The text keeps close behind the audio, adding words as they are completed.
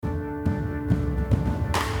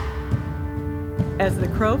as the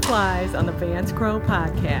crow flies on the Vance Crow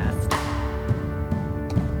podcast.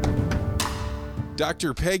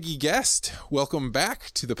 Dr. Peggy Guest, welcome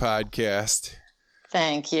back to the podcast.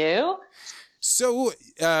 Thank you. So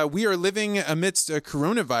we are living amidst a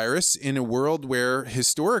coronavirus in a world where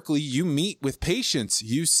historically you meet with patients.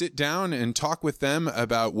 You sit down and talk with them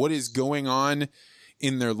about what is going on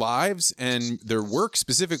in their lives and their work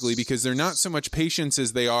specifically, because they're not so much patients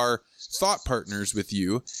as they are thought partners with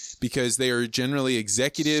you, because they are generally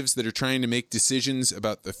executives that are trying to make decisions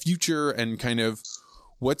about the future and kind of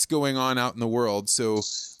what's going on out in the world. So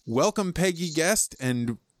welcome, Peggy Guest,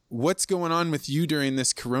 and what's going on with you during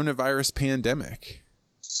this coronavirus pandemic?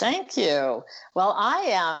 Thank you. Well,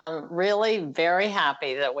 I am really very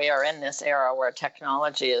happy that we are in this era where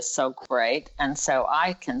technology is so great. And so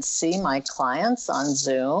I can see my clients on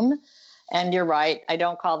Zoom. And you're right, I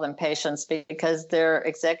don't call them patients because they're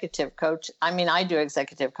executive coach. I mean, I do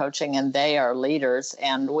executive coaching and they are leaders,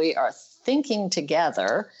 and we are thinking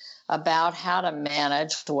together about how to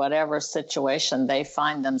manage whatever situation they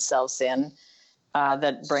find themselves in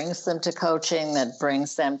that brings them to coaching, that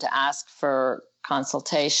brings them to ask for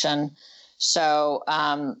consultation. So,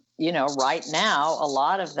 right now, a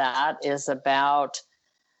lot of that is about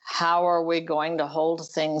how are we going to hold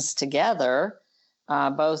things together,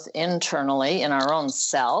 both internally in our own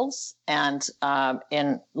selves and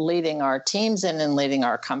in leading our teams and in leading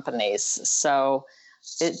our companies. So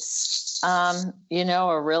it's,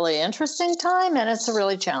 a really interesting time, and it's a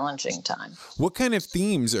really challenging time. What kind of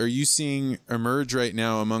themes are you seeing emerge right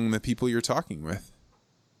now among the people you're talking with?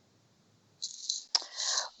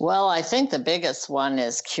 Well, I think the biggest one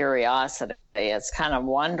is curiosity. It's kind of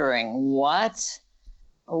wondering what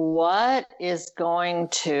is going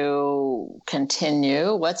to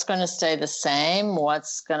continue, what's going to stay the same,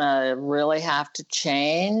 what's going to really have to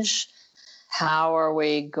change, how are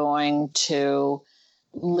we going to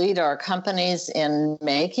lead our companies in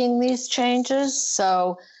making these changes.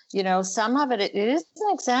 So, some of it isn't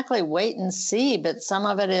exactly wait and see, but some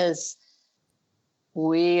of it is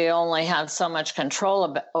we only have so much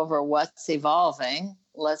control over what's evolving.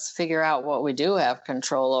 Let's figure out what we do have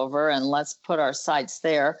control over, and let's put our sights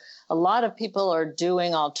there. A lot of people are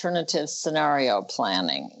doing alternative scenario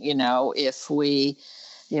planning. If we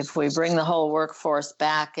bring the whole workforce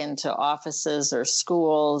back into offices or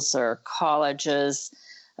schools or colleges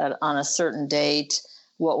on a certain date,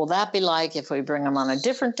 what will that be like? If we bring them on a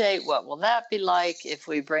different date, what will that be like? If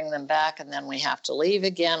we bring them back and then we have to leave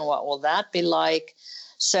again, what will that be like?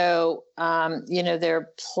 So, they're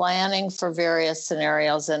planning for various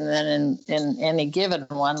scenarios. And then in any given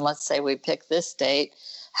one, let's say we pick this date,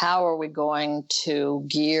 how are we going to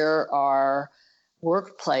gear our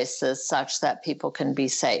workplaces such that people can be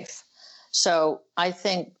safe? So I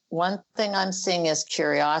think one thing I'm seeing is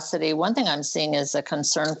curiosity. One thing I'm seeing is a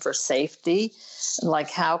concern for safety, like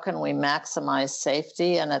how can we maximize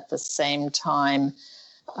safety and at the same time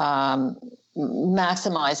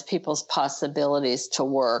maximize people's possibilities to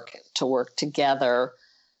work together,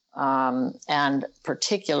 and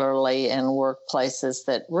particularly in workplaces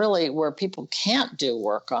that really where people can't do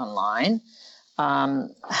work online.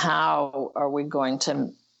 How are we going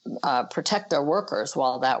to protect their workers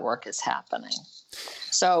while that work is happening?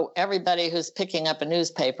 So everybody who's picking up a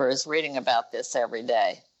newspaper is reading about this every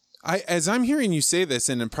day. As I'm hearing you say this,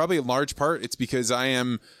 and in probably a large part, it's because I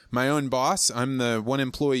am my own boss. I'm the one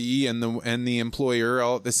employee and the employer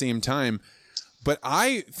all at the same time. But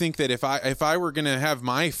I think that if I were going to have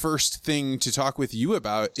my first thing to talk with you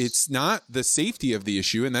about, it's not the safety of the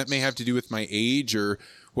issue, and that may have to do with my age or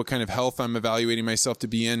what kind of health I'm evaluating myself to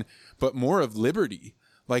be in, but more of liberty.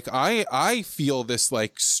 Like I feel this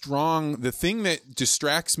like strong, the thing that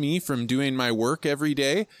distracts me from doing my work every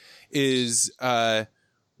day is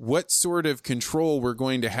what sort of control we're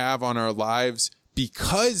going to have on our lives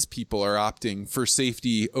because people are opting for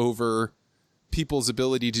safety over people's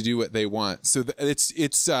ability to do what they want. So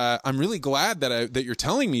it's I'm really glad that you're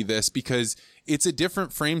telling me this, because it's a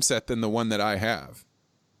different frame set than the one that I have.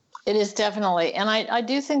 It is definitely. And I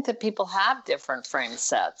do think that people have different frame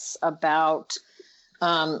sets about,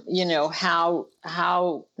 how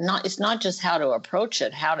it's not just how to approach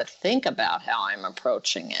it, how to think about how I'm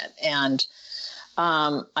approaching it. And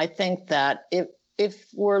I think that if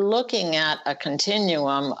we're looking at a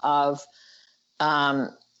continuum of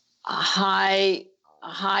high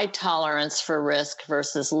tolerance for risk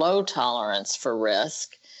versus low tolerance for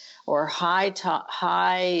risk, or high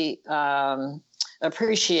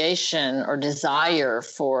appreciation or desire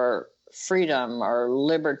for freedom or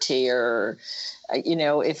liberty, or,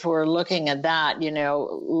 if we're looking at that,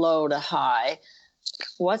 low to high,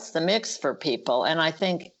 what's the mix for people? And I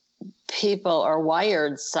think people are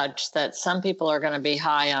wired such that some people are going to be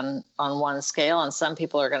high on one scale and some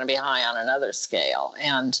people are going to be high on another scale.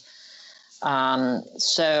 And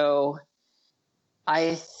so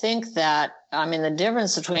I think that, I mean, the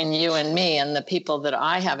difference between you and me and the people that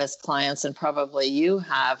I have as clients and probably you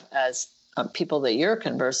have as people that you're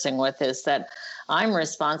conversing with is that I'm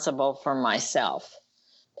responsible for myself,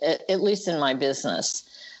 at least in my business.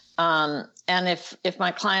 And if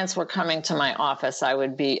my clients were coming to my office, I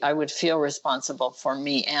would feel responsible for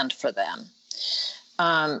me and for them.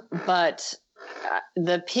 But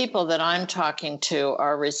the people that I'm talking to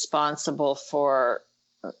are responsible for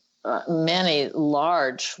many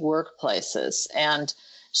large workplaces. And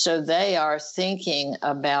so they are thinking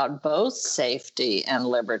about both safety and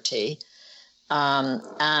liberty,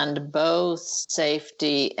 and both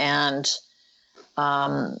safety and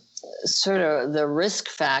sort of the risk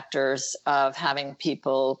factors of having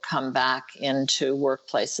people come back into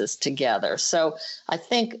workplaces together. So I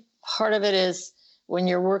think part of it is when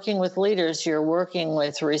you're working with leaders, you're working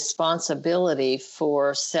with responsibility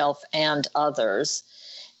for self and others.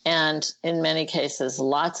 And in many cases,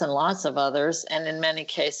 lots and lots of others. And in many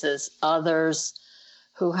cases, others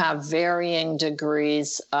who have varying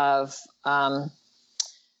degrees of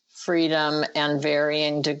freedom and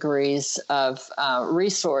varying degrees of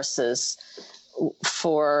resources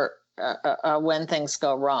for when things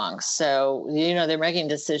go wrong. So, they're making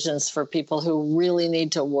decisions for people who really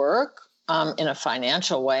need to work in a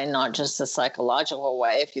financial way, not just a psychological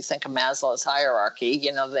way. If you think of Maslow's hierarchy,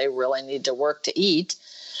 they really need to work to eat.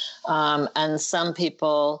 And some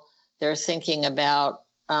people, they're thinking about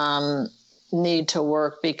need to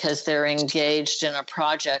work because they're engaged in a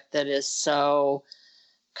project that is so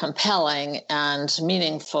compelling and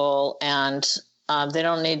meaningful, and they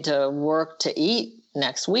don't need to work to eat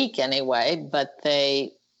next week anyway, but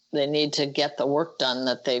they need to get the work done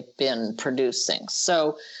that they've been producing.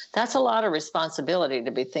 So that's a lot of responsibility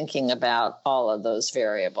to be thinking about all of those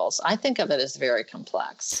variables. I think of it as very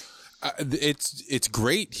complex. It's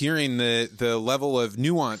great hearing the level of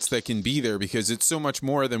nuance that can be there, because it's so much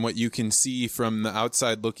more than what you can see from the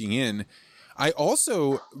outside looking in. I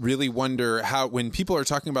also really wonder how, when people are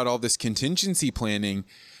talking about all this contingency planning,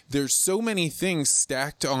 there's so many things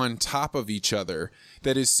stacked on top of each other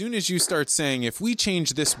that as soon as you start saying, if we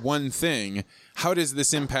change this one thing, how does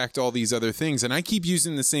this impact all these other things? And I keep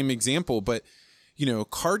using the same example, but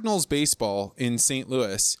Cardinals baseball in St.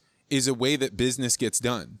 Louis is a way that business gets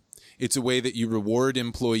done. It's a way that you reward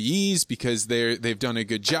employees because they've done a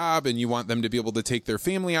good job and you want them to be able to take their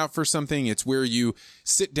family out for something. It's where you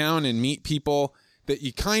sit down and meet people that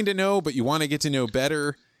you kind of know, but you want to get to know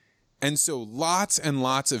better. And so lots and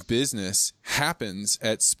lots of business happens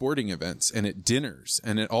at sporting events and at dinners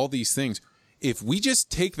and at all these things. If we just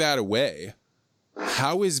take that away,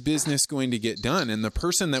 how is business going to get done? And the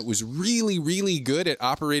person that was really, really good at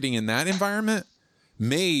operating in that environment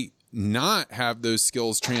may not have those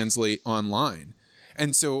skills translate online.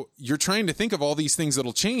 And so you're trying to think of all these things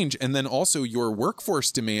that'll change. And then also your workforce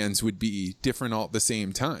demands would be different all at the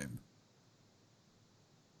same time.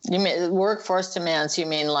 You mean workforce demands? You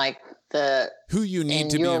mean like who you need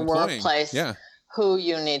to be employing? Workplace, yeah. Who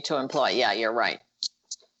you need to employ. Yeah, you're right.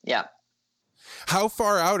 Yeah. How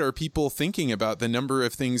far out are people thinking about the number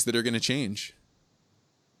of things that are going to change?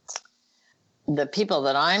 The people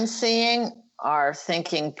that I'm seeing are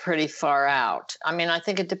thinking pretty far out. I mean, I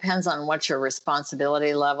think it depends on what your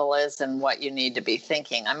responsibility level is and what you need to be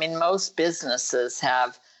thinking. I mean, most businesses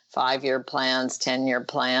have 5-year plans, 10-year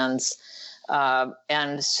plans.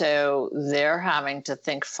 And so they're having to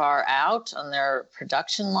think far out on their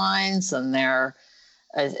production lines and their,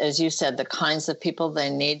 as you said, the kinds of people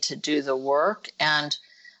they need to do the work. And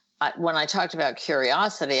when I talked about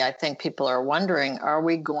curiosity, I think people are wondering, are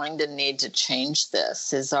we going to need to change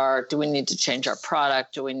this? Do we need to change our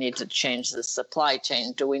product? Do we need to change the supply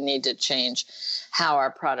chain? Do we need to change how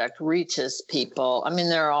our product reaches people? I mean,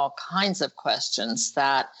 there are all kinds of questions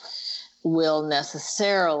that will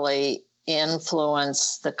necessarily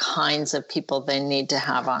influence the kinds of people they need to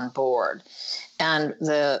have on board. And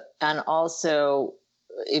also,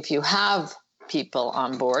 if you have people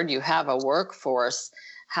on board, you have a workforce,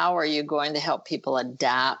 how are you going to help people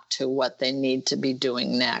adapt to what they need to be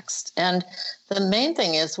doing next? And the main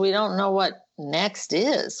thing is we don't know what next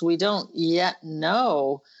is. We don't yet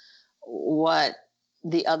know what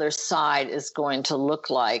the other side is going to look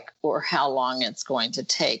like or how long it's going to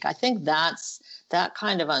take. I think that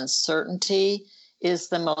kind of uncertainty is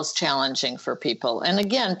the most challenging for people. And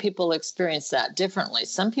again, people experience that differently.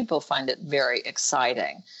 Some people find it very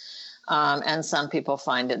exciting, and some people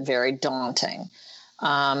find it very daunting.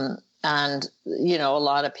 And, a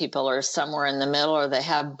lot of people are somewhere in the middle, or they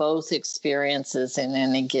have both experiences in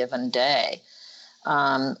any given day.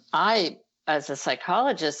 As a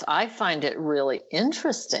psychologist, I find it really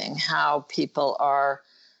interesting how people are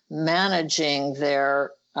managing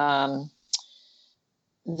their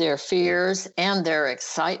fears and their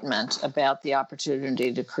excitement about the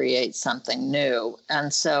opportunity to create something new.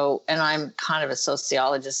 And I'm kind of a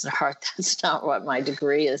sociologist at heart. That's not what my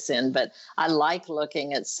degree is in, but I like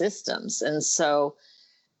looking at systems. And so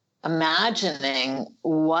imagining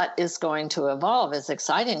what is going to evolve is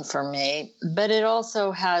exciting for me, but it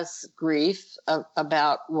also has grief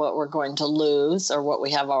about what we're going to lose or what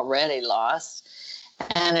we have already lost.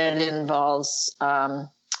 And it involves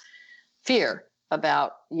fear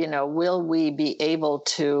about, will we be able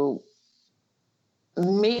to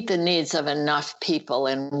meet the needs of enough people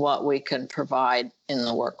in what we can provide in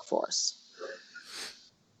the workforce?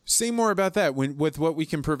 Say more about that with what we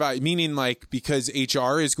can provide, meaning like because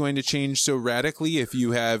HR is going to change so radically if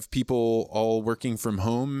you have people all working from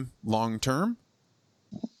home long term?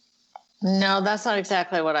 No, that's not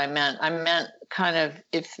exactly what I meant. I meant kind of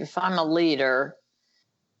if I'm a leader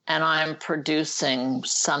and I'm producing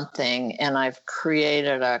something and I've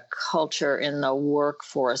created a culture in the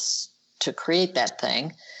workforce to create that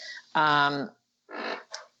thing,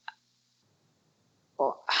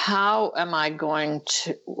 how am I going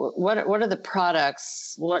to, what are the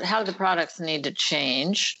products, how do the products need to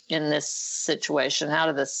change in this situation? How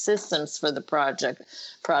do the systems for the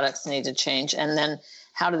products need to change? And then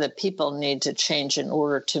how do the people need to change in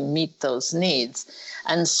order to meet those needs?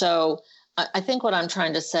 And so I think what I'm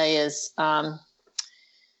trying to say is, I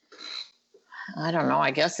don't know, I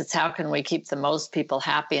guess it's how can we keep the most people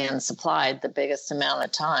happy and supplied the biggest amount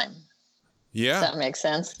of time? Yeah. Does that make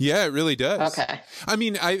sense? Yeah, it really does. Okay. I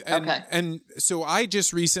mean, and so I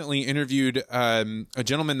just recently interviewed a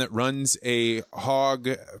gentleman that runs a hog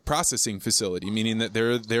processing facility, meaning that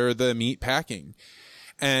they're the meat packing.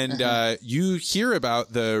 And you hear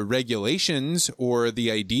about the regulations or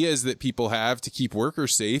the ideas that people have to keep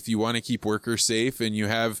workers safe. You want to keep workers safe, and you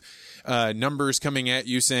have numbers coming at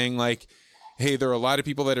you saying like, hey, there are a lot of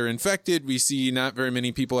people that are infected. We see not very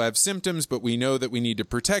many people have symptoms, but we know that we need to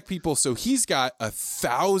protect people. So he's got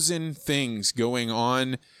 1,000 things going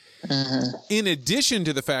on in addition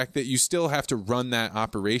to the fact that you still have to run that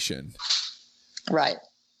operation. Right.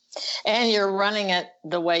 And you're running it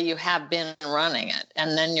the way you have been running it.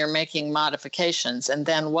 And then you're making modifications. And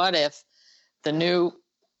then what if the new,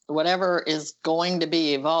 whatever is going to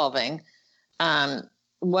be evolving,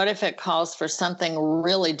 what if it calls for something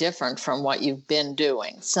really different from what you've been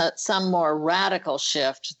doing? So, some more radical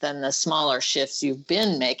shift than the smaller shifts you've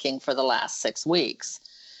been making for the last 6 weeks.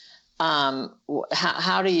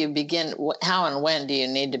 How do you begin? How and when do you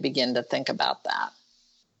need to begin to think about that?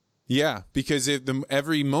 Yeah, because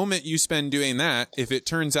every moment you spend doing that, if it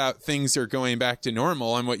turns out things are going back to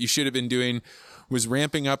normal and what you should have been doing was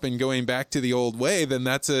ramping up and going back to the old way, then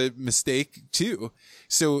that's a mistake too.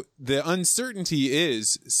 So the uncertainty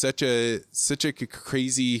is such a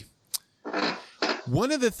crazy.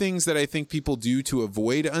 One of the things that I think people do to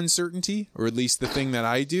avoid uncertainty, or at least the thing that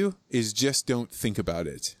I do, is just don't think about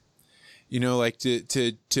it. Like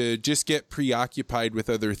to just get preoccupied with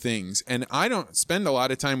other things. And I don't spend a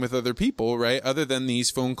lot of time with other people, right? Other than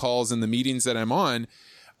these phone calls and the meetings that I'm on.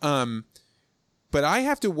 But I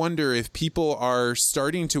have to wonder if people are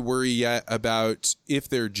starting to worry yet about if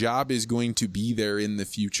their job is going to be there in the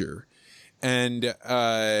future, and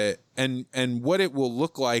what it will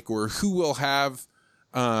look like, or who will have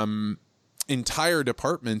entire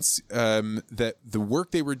departments that the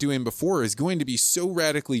work they were doing before is going to be so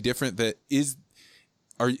radically different that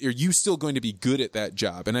are you still going to be good at that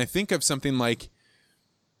job? And I think of something like,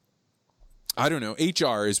 I don't know,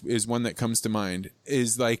 HR is one that comes to mind,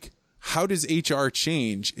 is like, how does HR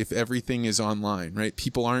change if everything is online, right?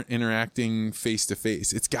 People aren't interacting face to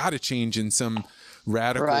face. It's got to change in some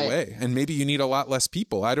radical way. And maybe you need a lot less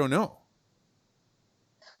people. I don't know.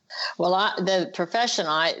 Well, the profession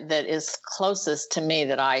that is closest to me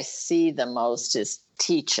that I see the most is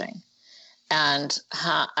teaching, and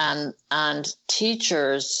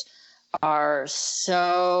teachers are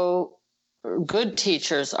so good.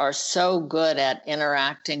 Teachers are so good at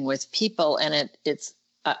interacting with people, and it's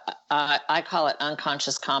I call it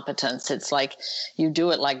unconscious competence. It's like you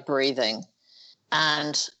do it like breathing,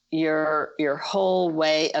 and your whole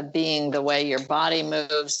way of being, the way your body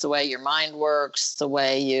moves, the way your mind works, the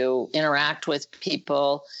way you interact with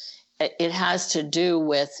people, it has to do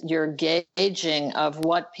with your gauging of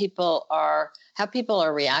what people are, how people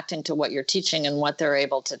are reacting to what you're teaching and what they're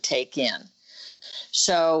able to take in.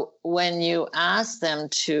 So when you ask them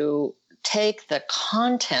to take the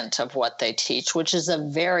content of what they teach, which is a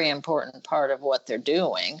very important part of what they're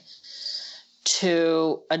doing,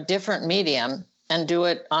 to a different medium and do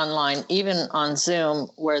it online, even on Zoom,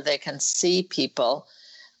 where they can see people.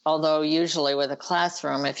 Although usually with a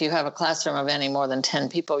classroom, if you have a classroom of any more than 10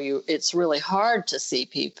 people, it's really hard to see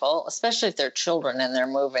people, especially if they're children and they're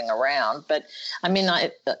moving around. But I mean,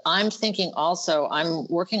 I'm thinking also, I'm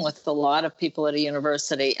working with a lot of people at a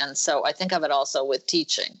university, and so I think of it also with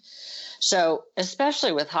teaching. So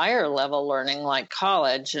especially with higher level learning like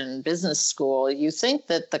college and business school, you think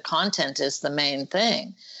that the content is the main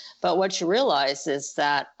thing. But what you realize is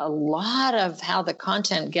that a lot of how the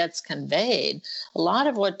content gets conveyed, a lot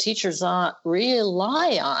of what teachers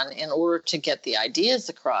rely on in order to get the ideas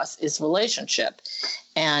across is relationship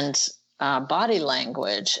and body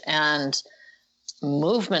language and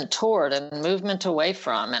movement toward and movement away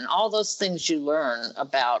from, and all those things you learn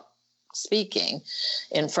about speaking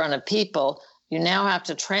in front of people. You now have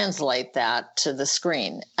to translate that to the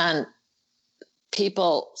screen. And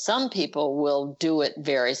some people will do it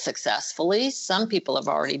very successfully. Some people have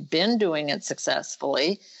already been doing it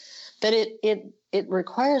successfully, but it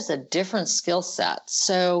requires a different skill set.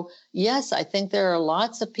 So yes, I think there are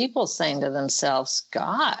lots of people saying to themselves,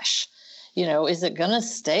 gosh, is it going to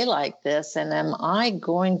stay like this? And am I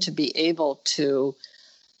going to be able to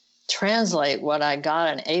translate what I got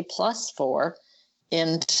an A+ for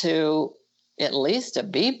into at least a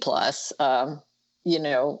B+,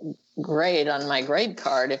 grade on my grade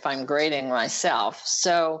card if I'm grading myself.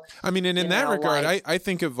 So, I mean, and in that regard, I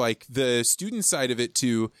think of like the student side of it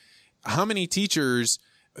too. How many teachers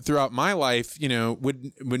throughout my life,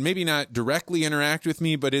 would maybe not directly interact with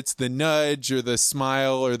me, but it's the nudge or the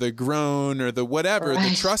smile or the groan or the whatever,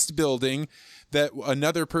 the trust building that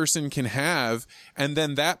another person can have. And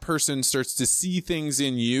then that person starts to see things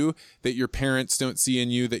in you that your parents don't see in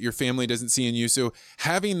you, that your family doesn't see in you. So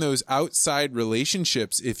having those outside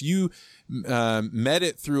relationships, if you met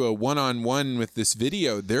it through a one-on-one with this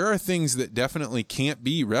video, there are things that definitely can't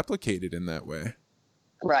be replicated in that way.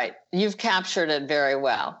 Right. You've captured it very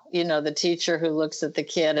well. The teacher who looks at the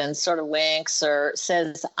kid and sort of winks or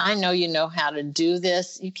says, I know you know how to do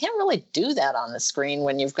this. You can't really do that on the screen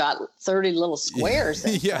when you've got 30 little squares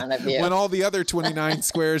in front of you. When all the other 29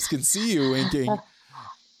 squares can see you winking.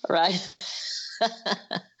 Right.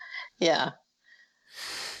 Yeah.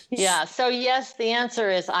 Yeah. So yes, the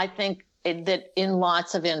answer is, I think that in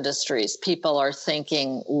lots of industries, people are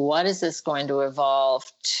thinking, what is this going to evolve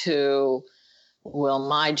to? Will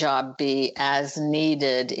my job be as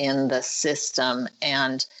needed in the system?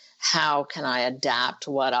 And how can I adapt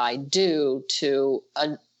what I do to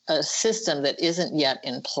a system that isn't yet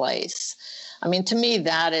in place? I mean, to me,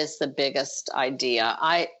 that is the biggest idea.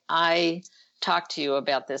 I talked to you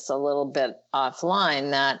about this a little bit offline,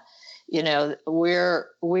 that,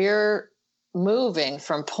 we're moving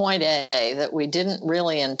from point A that we didn't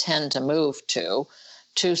really intend to move to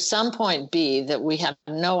some point B that we have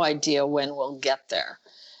no idea when we'll get there.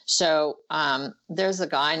 So there's a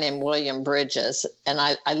guy named William Bridges, and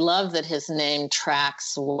I love that his name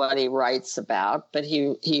tracks what he writes about, but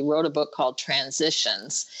he wrote a book called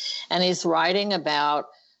Transitions, and he's writing about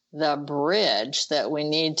the bridge that we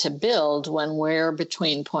need to build when we're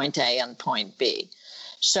between point A and point B.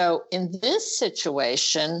 So in this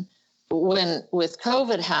situation, with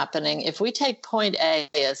COVID happening, if we take point A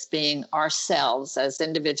as being ourselves as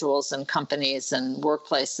individuals and companies and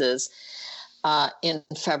workplaces in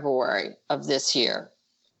February of this year.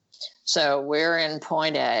 So we're in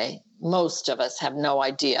point A. Most of us have no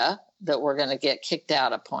idea that we're going to get kicked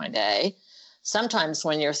out of point A. Sometimes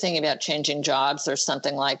when you're thinking about changing jobs or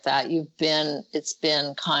something like that, it's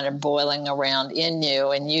been kind of boiling around in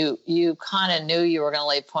you, and you kind of knew you were going to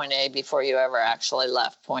leave point A before you ever actually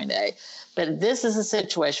left point A. But this is a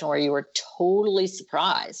situation where you were totally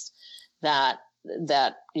surprised that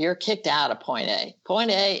you're kicked out of point A.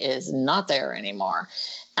 Point A is not there anymore.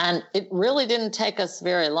 And it really didn't take us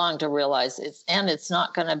very long to realize it's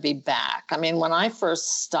not going to be back. I mean, when I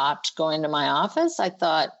first stopped going to my office, I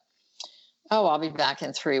thought, oh, I'll be back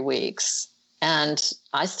in 3 weeks. And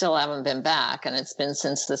I still haven't been back. And it's been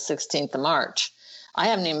since the 16th of March. I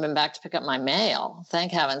haven't even been back to pick up my mail.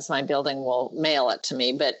 Thank heavens my building will mail it to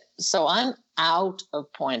me. But so I'm out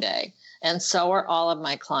of point A. And so are all of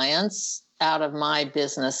my clients out of my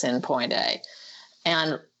business in point A.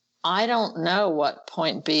 And I don't know what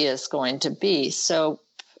point B is going to be. So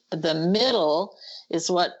the middle is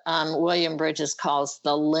what William Bridges calls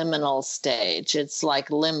the liminal stage. It's like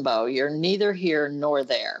limbo. You're neither here nor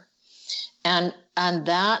there. And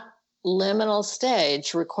that liminal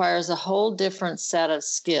stage requires a whole different set of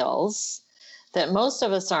skills that most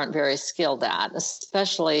of us aren't very skilled at,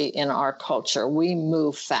 especially in our culture. We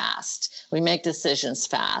move fast. We make decisions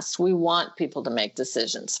fast. We want people to make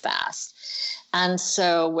decisions fast. And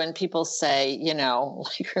so when people say,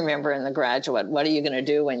 like remember in The Graduate, what are you going to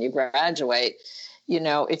do when you graduate?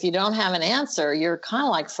 If you don't have an answer, you're kind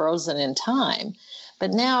of like frozen in time.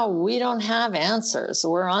 But now we don't have answers.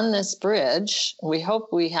 We're on this bridge. We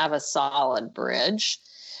hope we have a solid bridge,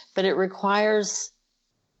 but it requires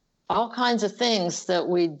all kinds of things that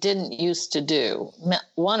we didn't used to do.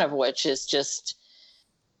 One of which is just,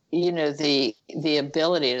 the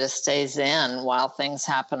ability to stay zen while things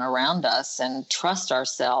happen around us and trust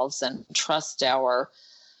ourselves and trust our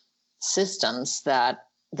systems that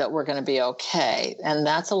we're going to be okay. And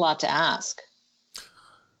that's a lot to ask.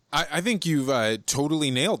 I think you've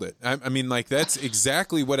totally nailed it. I mean, like, that's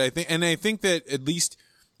exactly what I think. And I think that at least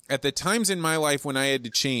at the times in my life when I had to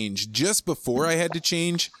change, just before I had to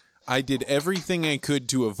change, I did everything I could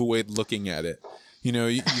to avoid looking at it.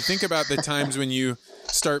 You think about the times when you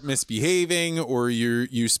start misbehaving or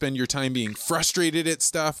you spend your time being frustrated at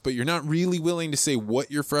stuff, but you're not really willing to say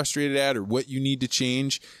what you're frustrated at or what you need to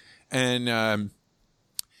change. And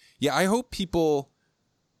I hope people,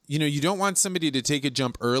 you don't want somebody to take a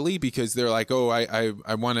jump early because they're like, oh,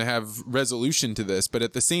 I want to have resolution to this. But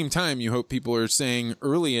at the same time, you hope people are saying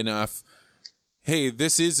early enough, hey,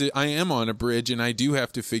 I am on a bridge and I do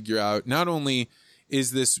have to figure out not only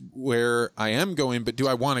is this where I am going, but do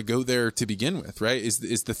I want to go there to begin with, right? Is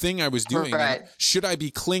the thing I was doing, right. Should I be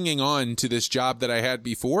clinging on to this job that I had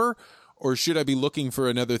before, or should I be looking for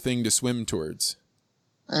another thing to swim towards?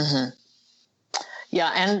 Mm-hmm.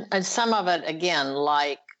 Yeah, and some of it, again,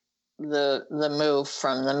 like the move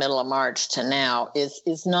from the middle of March to now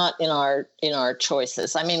is not in our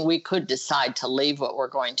choices. I mean, we could decide to leave what we're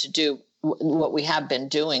going to do, what we have been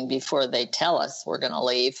doing before they tell us we're going to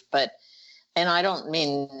leave. And I don't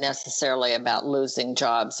mean necessarily about losing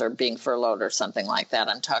jobs or being furloughed or something like that.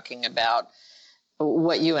 I'm talking about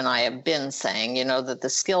what you and I have been saying, that the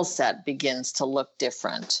skill set begins to look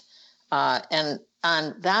different. And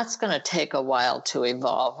that's going to take a while to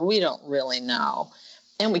evolve. We don't really know,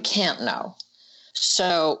 and we can't know.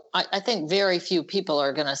 So I think very few people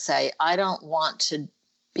are going to say, I don't want to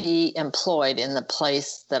be employed in the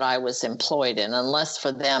place that I was employed in, unless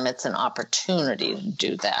for them it's an opportunity to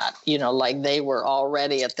do that, like they were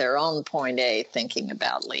already at their own point A thinking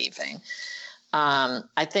about leaving.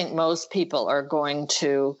 I think most people are going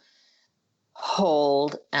to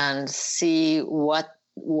hold and see what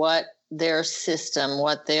their system,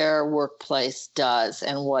 what their workplace does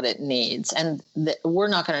and what it needs. And we're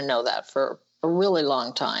not going to know that for a really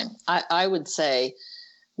long time. I would say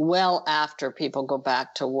well after people go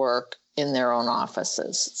back to work in their own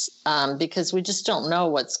offices, because we just don't know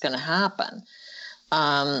what's going to happen.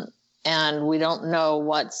 And we don't know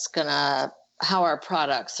how our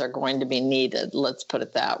products are going to be needed. Let's put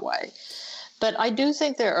it that way. But I do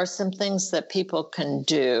think there are some things that people can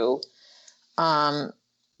do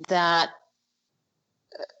that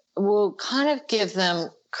will kind of give them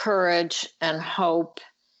courage and hope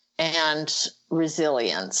and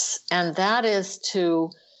resilience. And that is to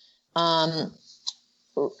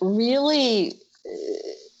really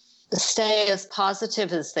stay as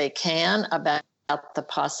positive as they can about the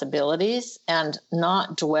possibilities and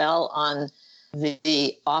not dwell on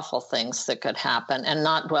the awful things that could happen and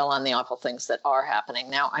not dwell on the awful things that are happening.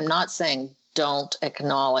 Now, I'm not saying don't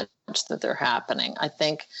acknowledge that they're happening. I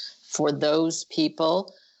think for those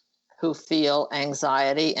people who feel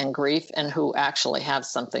anxiety and grief and who actually have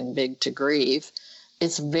something big to grieve,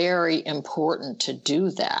 it's very important to do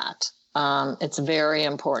that. It's very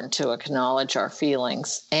important to acknowledge our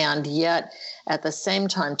feelings and yet at the same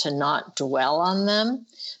time to not dwell on them,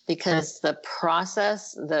 because the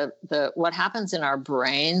process, what happens in our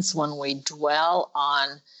brains when we dwell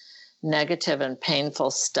on negative and painful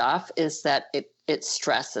stuff is that it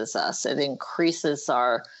stresses us. It increases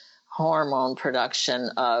our hormone production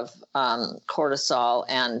of cortisol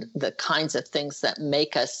and the kinds of things that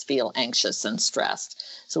make us feel anxious and stressed.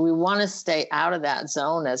 So we want to stay out of that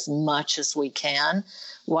zone as much as we can,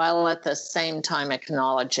 while at the same time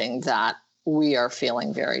acknowledging that we are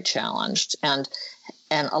feeling very challenged and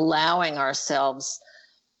allowing ourselves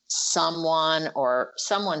someone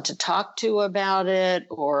to talk to about it,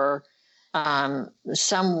 or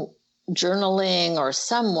some journaling or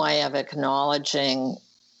some way of acknowledging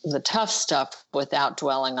the tough stuff without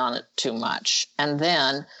dwelling on it too much, and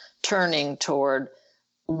then turning toward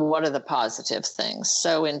what are the positive things.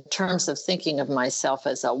 So in terms of thinking of myself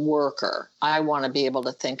as a worker, I want to be able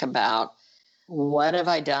to think about what have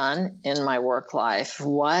I done in my work life?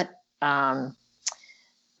 What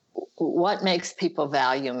makes people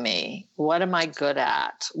value me? What am I good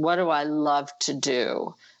at? What do I love to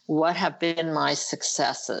do? What have been my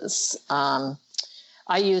successes?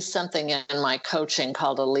 I use something in my coaching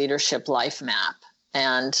called a leadership life map.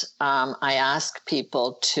 And I ask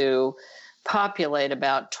people to populate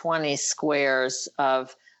about 20 squares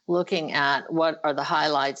of looking at what are the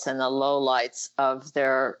highlights and the lowlights of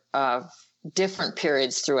their different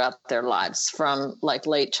periods throughout their lives, from like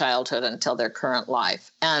late childhood until their current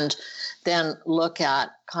life. And then look at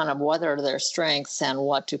kind of what are their strengths and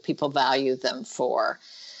what do people value them for.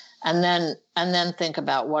 And then think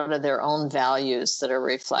about what are their own values that are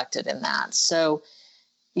reflected in that. So,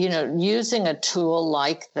 using a tool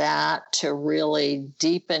like that to really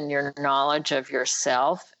deepen your knowledge of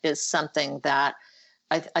yourself is something that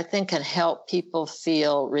I think can help people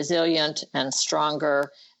feel resilient and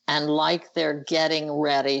stronger and like they're getting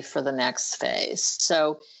ready for the next phase.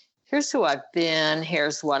 So here's who I've been.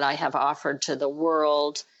 Here's what I have offered to the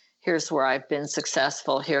world. Here's where I've been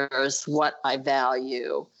successful. Here's what I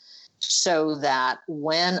value. So that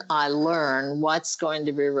when I learn what's going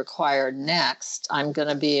to be required next, I'm going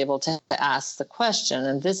to be able to ask the question.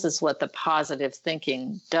 And this is what the positive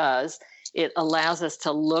thinking does. It allows us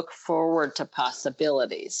to look forward to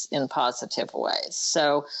possibilities in positive ways.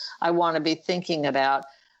 So I want to be thinking about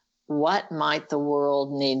what might the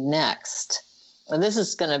world need next. And this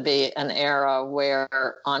is going to be an era where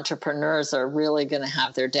entrepreneurs are really going to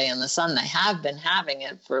have their day in the sun. They have been having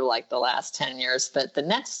it for like the last 10 years, but the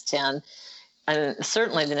next 10, and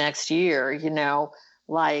certainly the next year,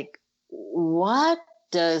 like what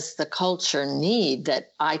does the culture need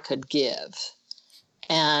that I could give?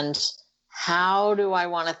 And how do I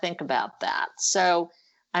want to think about that? So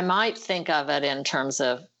I might think of it in terms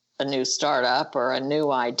of a new startup or a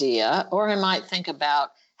new idea, or I might think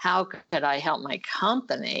about how could I help my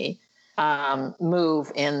company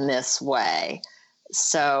move in this way?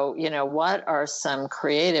 So, what are some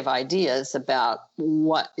creative ideas about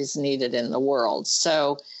what is needed in the world?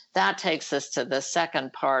 So that takes us to the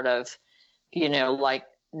second part of, like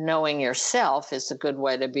knowing yourself is a good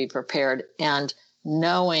way to be prepared, and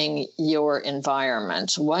knowing your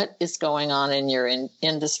environment. What is going on in your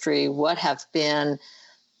industry? What have been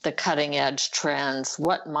the cutting edge trends?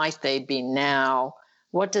 What might they be now?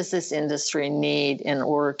 What does this industry need in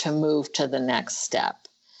order to move to the next step?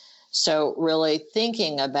 So really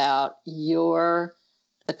thinking about the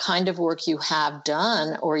kind of work you have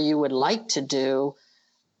done or you would like to do,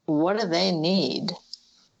 what do they need?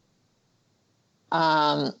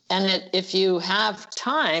 If you have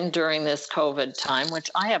time during this COVID time, which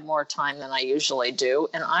I have more time than I usually do,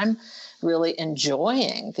 and I'm really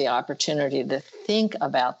enjoying the opportunity to think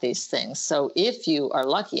about these things. So if you are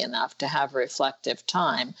lucky enough to have reflective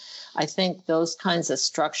time, I think those kinds of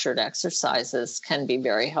structured exercises can be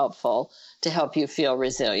very helpful to help you feel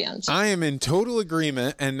resilient. I am in total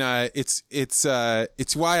agreement, and it's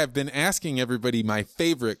why I've been asking everybody my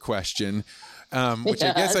favorite question, which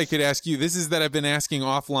yes. I guess I could ask you. This is that I've been asking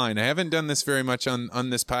offline. I haven't done this very much on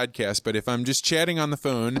this podcast, but if I'm just chatting on the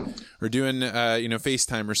phone or doing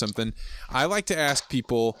FaceTime or something, I like to ask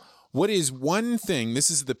people, what is one thing?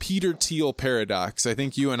 This is the Peter Thiel paradox. I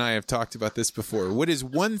think you and I have talked about this before. What is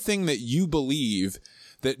one thing that you believe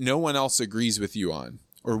that no one else agrees with you on?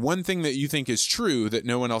 Or one thing that you think is true that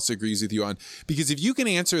no one else agrees with you on? Because if you can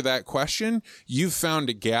answer that question, you've found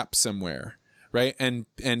a gap somewhere. Right. And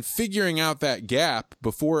figuring out that gap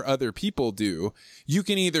before other people do, you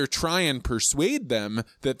can either try and persuade them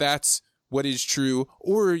that that's what is true,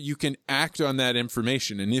 or you can act on that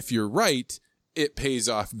information. And if you're right, it pays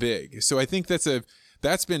off big. So I think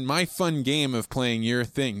that's been my fun game of playing your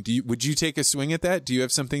thing. Would you take a swing at that? Do you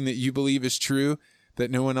have something that you believe is true that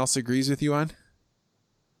no one else agrees with you on?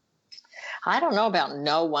 I don't know about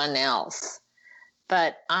no one else,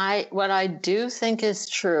 but what I do think is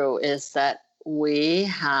true is that we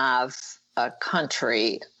have a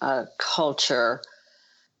country, a culture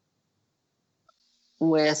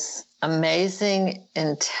with amazing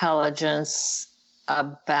intelligence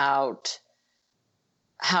about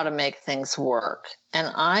how to make things work.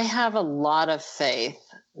 And I have a lot of faith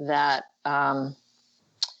that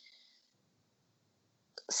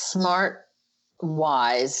smart,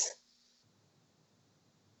 wise,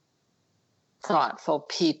 thoughtful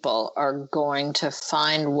people are going to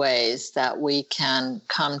find ways that we can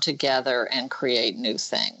come together and create new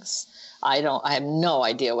things. I have no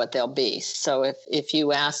idea what they'll be. So if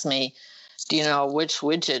you ask me, do you know which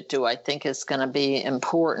widget do I think is going to be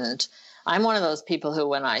important? I'm one of those people who,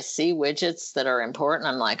 when I see widgets that are important,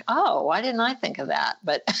 I'm like, oh, why didn't I think of that?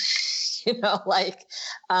 But,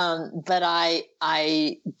 but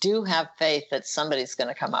I do have faith that somebody's going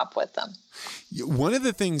to come up with them. One of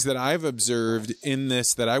the things that I've observed in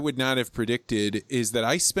this that I would not have predicted is that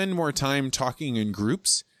I spend more time talking in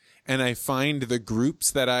groups. And I find the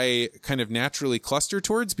groups that I kind of naturally cluster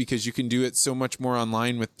towards, because you can do it so much more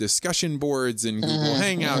online with discussion boards and Google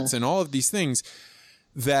Hangouts and all of these things,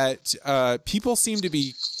 that people seem to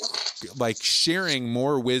be like sharing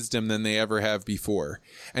more wisdom than they ever have before.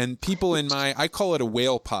 And people in I call it a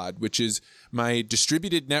whale pod, which is my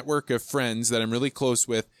distributed network of friends that I'm really close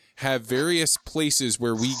with, have various places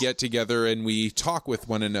where we get together and we talk with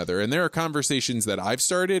one another. And there are conversations that I've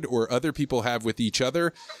started or other people have with each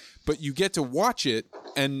other, but you get to watch it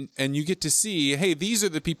and you get to see, hey, these are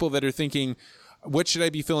the people that are thinking, what should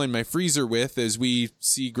I be filling my freezer with as we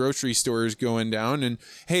see grocery stores going down? And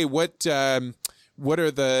hey, what are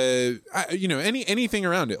the, anything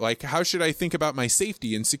around it? Like, how should I think about my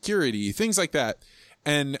safety and security, things like that.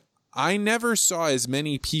 And I never saw as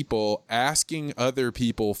many people asking other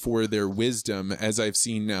people for their wisdom as I've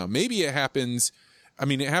seen now. Maybe it happens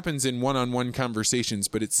in one-on-one conversations,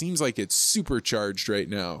 but it seems like it's supercharged right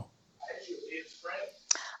now.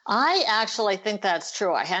 I actually think that's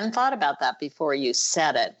true. I hadn't thought about that before you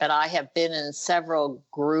said it, but I have been in several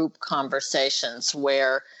group conversations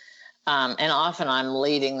where, and often I'm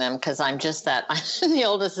leading them because I'm the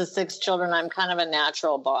oldest of 6 children. I'm kind of a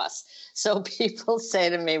natural boss. So people say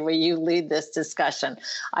to me, will you lead this discussion?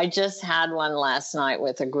 I just had one last night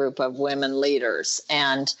with a group of women leaders,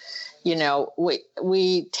 and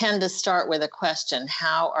we tend to start with a question: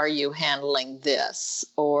 how are you handling this?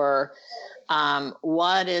 Or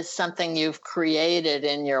what is something you've created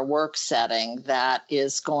in your work setting that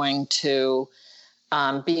is going to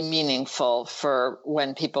be meaningful for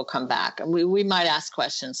when people come back? We might ask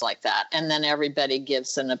questions like that, and then everybody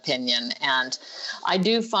gives an opinion. And I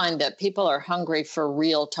do find that people are hungry for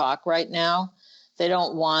real talk right now. They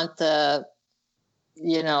don't want the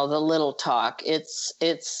little talk. It's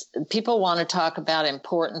people want to talk about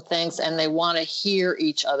important things, and they want to hear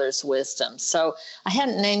each other's wisdom. So I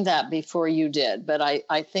hadn't named that before you did, but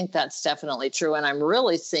I think that's definitely true. And I'm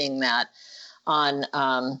really seeing that on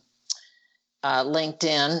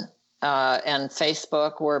LinkedIn and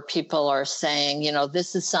Facebook, where people are saying,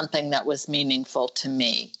 this is something that was meaningful to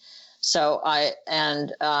me. So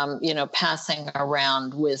passing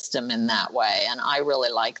around wisdom in that way. And I really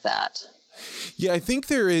like that. Yeah, I think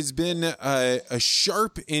there has been a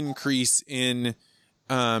sharp increase in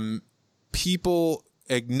people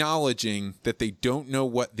acknowledging that they don't know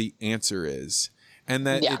what the answer is, and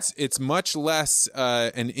that it's much less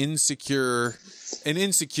an insecurity.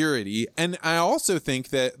 And I also think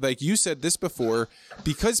that, like you said this before,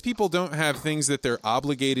 because people don't have things that they're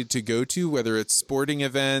obligated to go to, whether it's sporting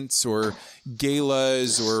events or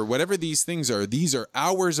galas or whatever these are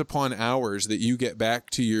hours upon hours that you get back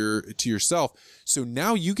to yourself. So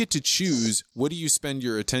now you get to choose, what do you spend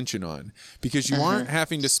your attention on? Because you aren't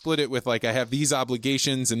having to split it with, like, I have these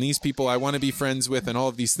obligations and these people I want to be friends with and all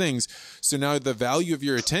of these things. So now the value of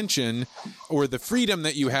your attention, or the freedom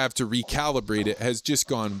that you have to recalibrate it, has just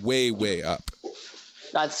gone way, way up.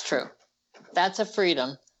 That's true. That's a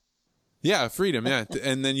freedom. Yeah, freedom. Yeah.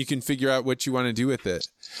 And then you can figure out what you want to do with it.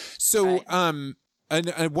 So, right.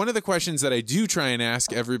 And one of the questions that I do try and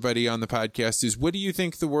ask everybody on the podcast is, what do you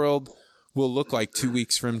think the world will look like 2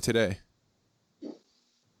 weeks from today?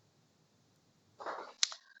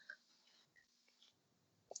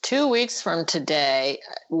 Two weeks from today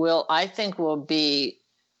I think will be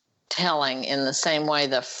telling in the same way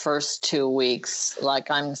the first 2 weeks. Like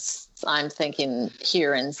I'm thinking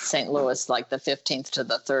here in St. Louis, like the 15th to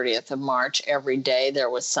the 30th of March, every day there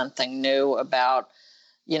was something new about,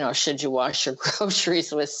 should you wash your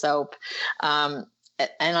groceries with soap?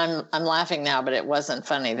 And I'm laughing now, but it wasn't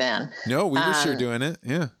funny then. No, we were sure doing it.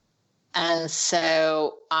 Yeah. And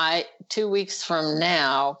so 2 weeks from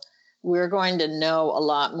now, we're going to know a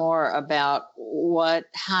lot more about what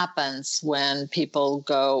happens when people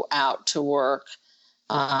go out to work.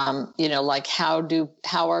 Like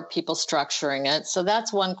how are people structuring it? So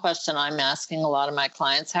that's one question I'm asking a lot of my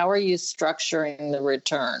clients. How are you structuring the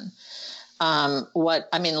return? A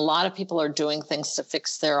lot of people are doing things to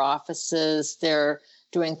fix their offices. They're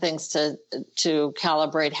doing things to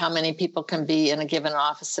calibrate how many people can be in a given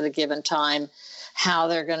office at a given time, how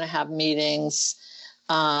they're going to have meetings.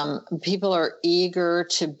 People are eager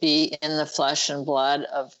to be in the flesh and blood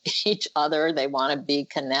of each other. They want to be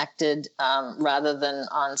connected rather than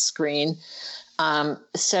on screen.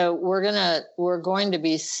 So we're going to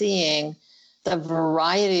be seeing the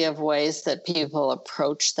variety of ways that people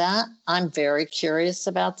approach that. I'm very curious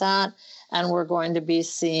about that. And we're going to be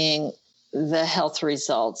seeing the health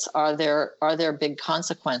results. Are there big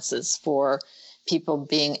consequences for people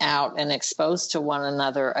being out and exposed to one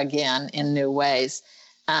another again in new ways?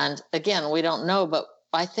 And again, we don't know, but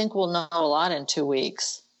I think we'll know a lot in 2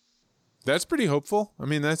 weeks. That's pretty hopeful. I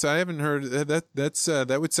mean, I haven't heard that.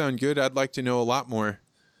 That would sound good. I'd like to know a lot more.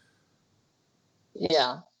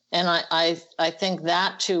 Yeah. And I think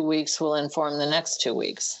that 2 weeks will inform the next 2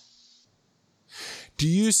 weeks. Do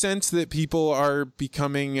you sense that people are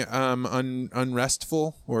becoming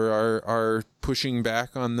unrestful or are pushing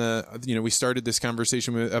back on we started this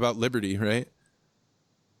conversation about liberty, right?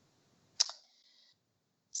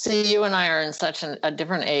 See, you and I are in such a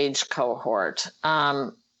different age cohort.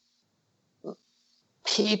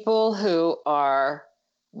 People who are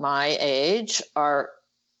my age are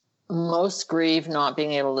most grieve not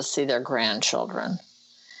being able to see their grandchildren.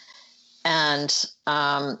 And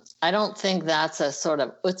I don't think that's a sort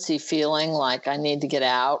of utsy feeling like I need to get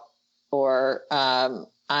out, or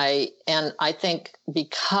I think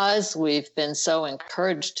because we've been so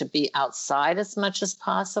encouraged to be outside as much as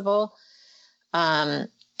possible,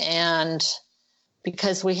 and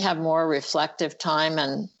because we have more reflective time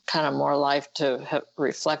and kind of more life to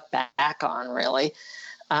reflect back on, really,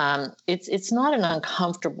 it's not an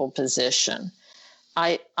uncomfortable position.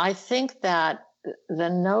 I think that the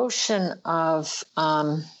notion of,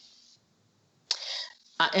 I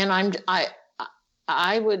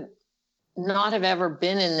would not have ever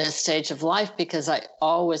been in this stage of life because I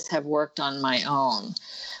always have worked on my own.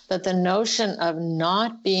 But the notion of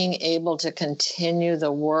not being able to continue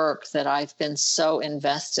the work that I've been so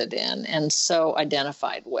invested in and so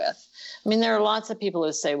identified with. I mean, there are lots of people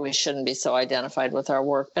who say we shouldn't be so identified with our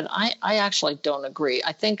work, but I actually don't agree.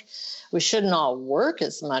 I think we shouldn't all work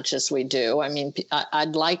as much as we do. I mean,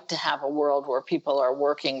 I'd like to have a world where people are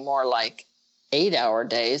working more like 8-hour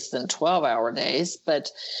days than 12-hour days.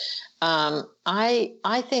 But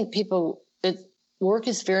I think work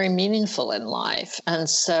is very meaningful in life. And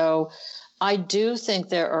so I do think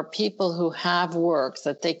there are people who have work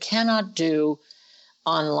that they cannot do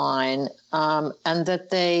online, and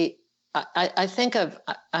that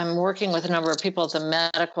I'm working with a number of people at the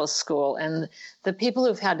medical school, and the people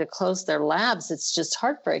who've had to close their labs, it's just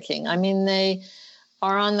heartbreaking. I mean, they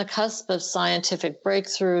are on the cusp of scientific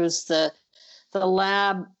breakthroughs. The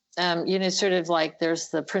lab, sort of like there's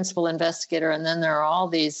the principal investigator, and then there are all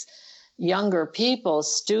these younger people,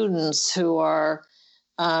 students who are,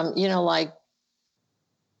 like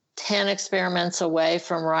 10 experiments away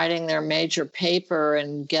from writing their major paper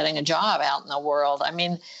and getting a job out in the world. I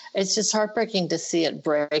mean, it's just heartbreaking to see it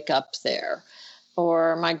break up there.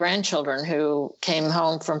 Or my grandchildren who came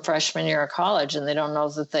home from freshman year of college and they don't know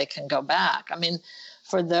that they can go back. I mean,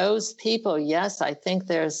 for those people, yes, I think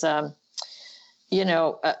there's, on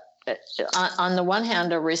the one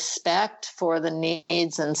hand, a respect for the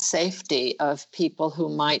needs and safety of people who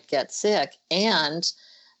might get sick, and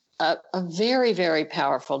a very, very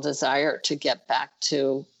powerful desire to get back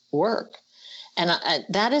to work. And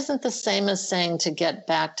that isn't the same as saying to get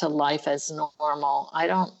back to life as normal. I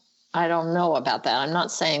don't know about that. I'm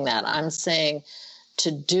not saying that. I'm saying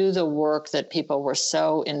to do the work that people were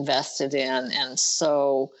so invested in and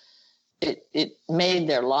so it made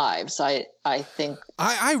their lives. I think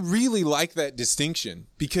I really like that distinction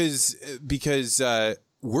because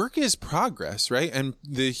work is progress, right? And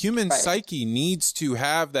the human psyche needs to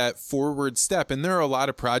have that forward step. And there are a lot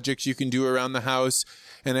of projects you can do around the house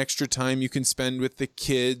and extra time you can spend with the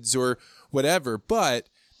kids or whatever. But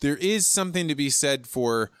there is something to be said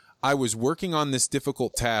for, I was working on this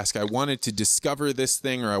difficult task. I wanted to discover this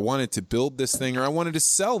thing, or I wanted to build this thing, or I wanted to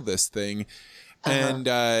sell this thing.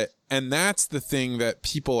 Uh-huh. And that's the thing that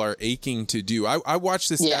people are aching to do. I watched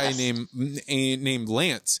this guy named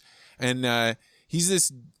Lance, and he's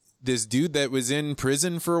this dude that was in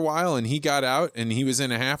prison for a while, and he got out and he was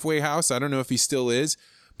in a halfway house. I don't know if he still is,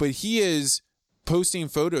 but he is posting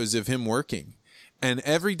photos of him working. And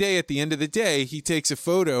every day at the end of the day, he takes a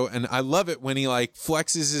photo, and I love it when he like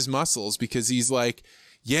flexes his muscles, because he's like,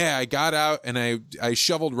 yeah, I got out and I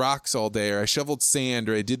shoveled rocks all day, or I shoveled sand,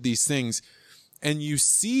 or I did these things. And you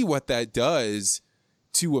see what that does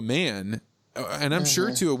to a man, and I'm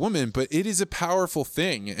sure to a woman, but it is a powerful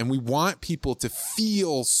thing. And we want people to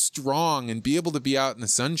feel strong and be able to be out in the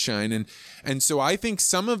sunshine. And so I think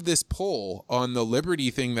some of this pull on the liberty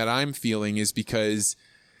thing that I'm feeling is because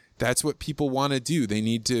that's what people want to do. They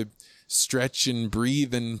need to stretch and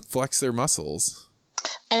breathe and flex their muscles.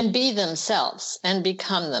 and be themselves and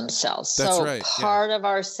become themselves. That's so right. part of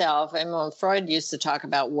ourself, and when Freud used to talk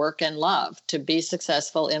about work and love, to be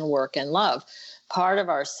successful in work and love, part of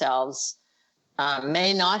ourselves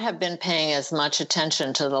may not have been paying as much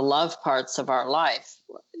attention to the love parts of our life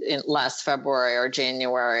in last February or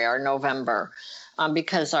January or November,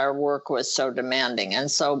 because our work was so demanding. And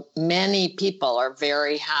so many people are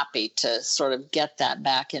very happy to sort of get that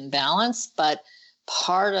back in balance. But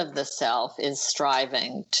part of the self is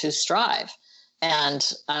striving to strive and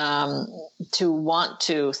to want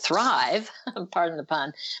to thrive, pardon the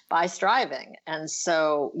pun, by striving. And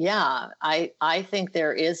so, yeah, I think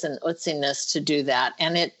there is an utziness to do that.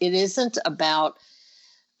 And it isn't about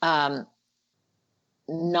not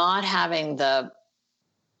having the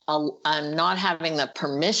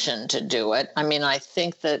permission to do it. I mean, I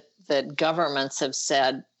think that governments have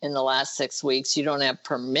said in the last 6 weeks, you don't have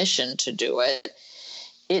permission to do it.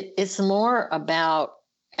 It's more about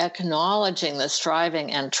acknowledging the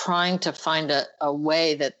striving and trying to find a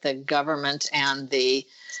way that the government and the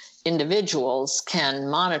individuals can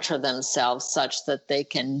monitor themselves such that they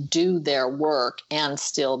can do their work and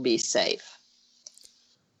still be safe.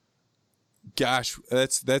 Gosh,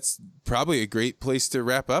 that's probably a great place to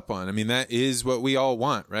wrap up on. I mean, that is what we all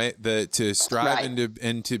want, right? To strive Right.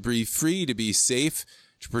 and to be free, to be safe,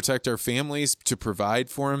 to protect our families, to provide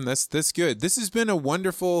for them. That's good. This has been a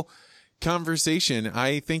wonderful conversation.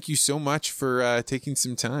 I thank you so much for taking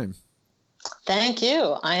some time. Thank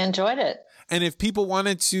you. I enjoyed it. And if people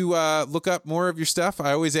wanted to look up more of your stuff,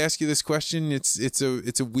 I always ask you this question. It's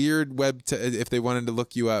a weird if they wanted to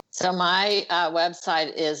look you up. So my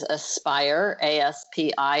website is Aspire,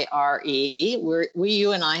 Aspire.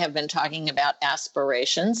 You and I have been talking about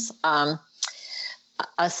aspirations.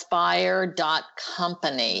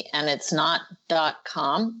 Aspire.company, and it's not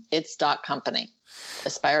 .com, it's .company.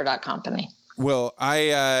 Aspire.company. Well,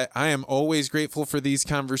 I am always grateful for these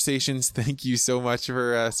conversations. Thank you so much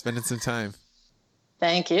for spending some time.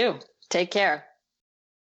 Thank you. Take care.